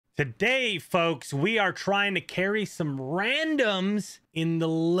Today, folks, we are trying to carry some randoms in the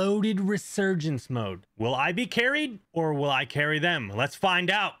loaded Resurgence mode. Will I be carried or will I carry them? Let's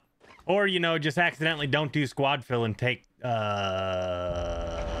find out. Or, you know, just accidentally don't do squad fill and take on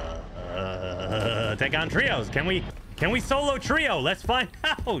trios. Can we solo trio? Let's find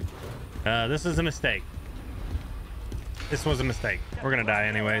out. This is a mistake. This was a mistake. We're gonna die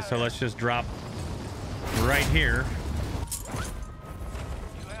anyway, so let's just drop right here.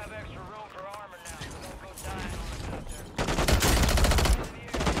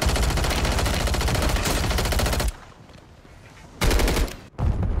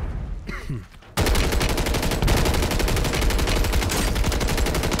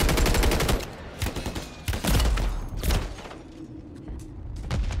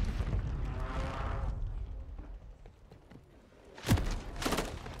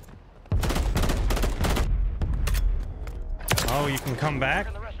 Oh, you can come back?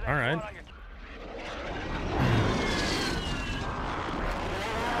 All right.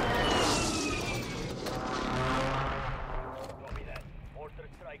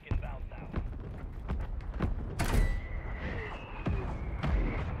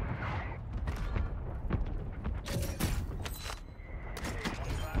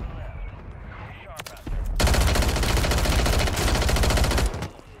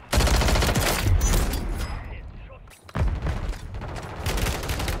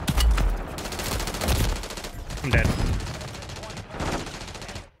 I'm dead.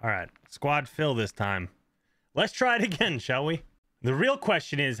 All right, squad fill this time. Let's try it again, shall we? The real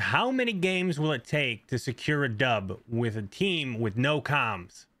question is, how many games will it take to secure a dub with a team with no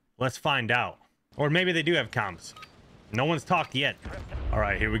comms? Let's find out. Or maybe they do have comms. No one's talked yet. All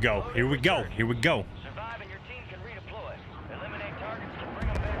right, here we go. Here we go. Here we go. Survive and your team can redeploy. Eliminate targets to bring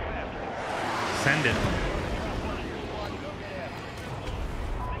them back faster. Send it.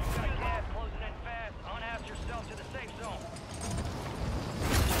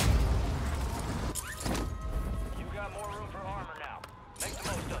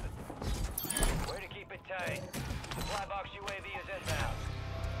 Supply box UAV is inbound.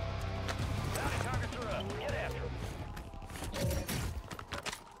 Bounty targets are up. Get after them.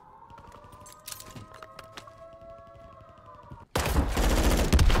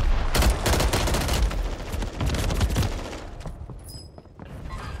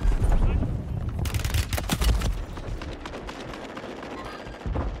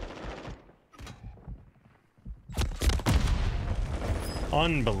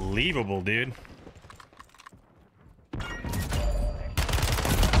 Unbelievable, dude.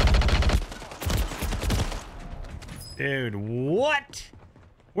 Dude, what?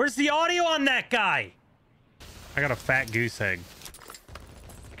 Where's the audio on that guy? I got a fat goose egg.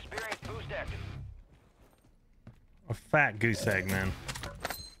 Experience boost active. A fat goose egg, man.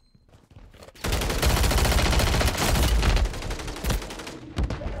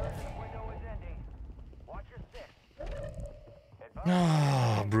 Window is ending. Watch your six.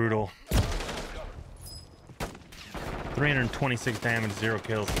 Oh, brutal. 326 damage, 0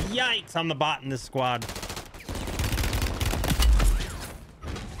 kills. Yikes, I'm the bot in this squad.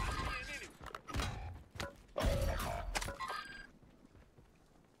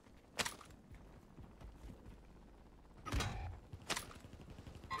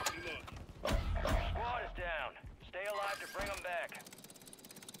 Squad is down. Stay alive to bring them back.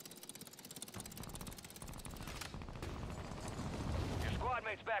 Your squad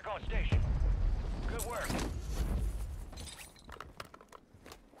mate's back on station. Good work.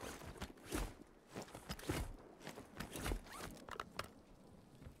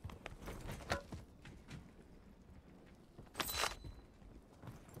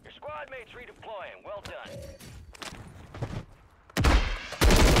 Your squad mate's redeploying. Well done.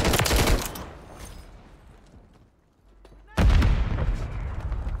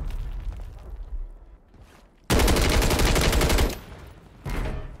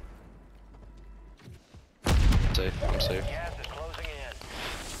 Safe. I'm safe. Gas is closing in.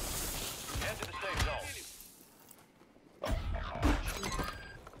 Head to the safe zone.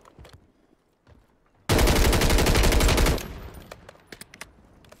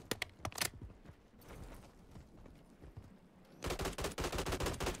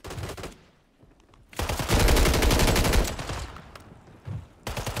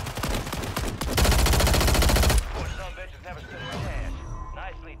 Poor son of a bitch has never stood a chance.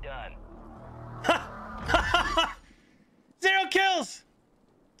 Nicely done. 0 kills!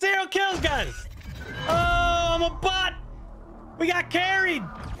 0 kills, guys! Oh, I'm a bot! We got carried!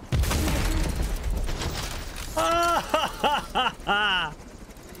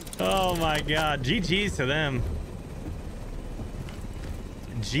 Oh my god. GG's to them.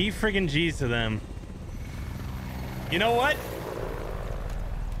 G friggin' G's to them. You know what?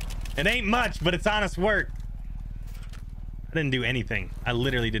 It ain't much, but it's honest work. I didn't do anything. I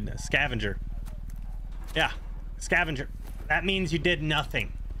literally did a scavenger. Yeah, scavenger. That means you did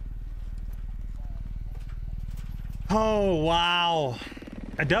nothing. Oh, wow.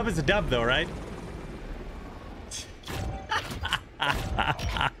 A dub is a dub, though, right?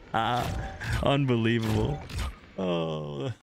 Unbelievable. Oh.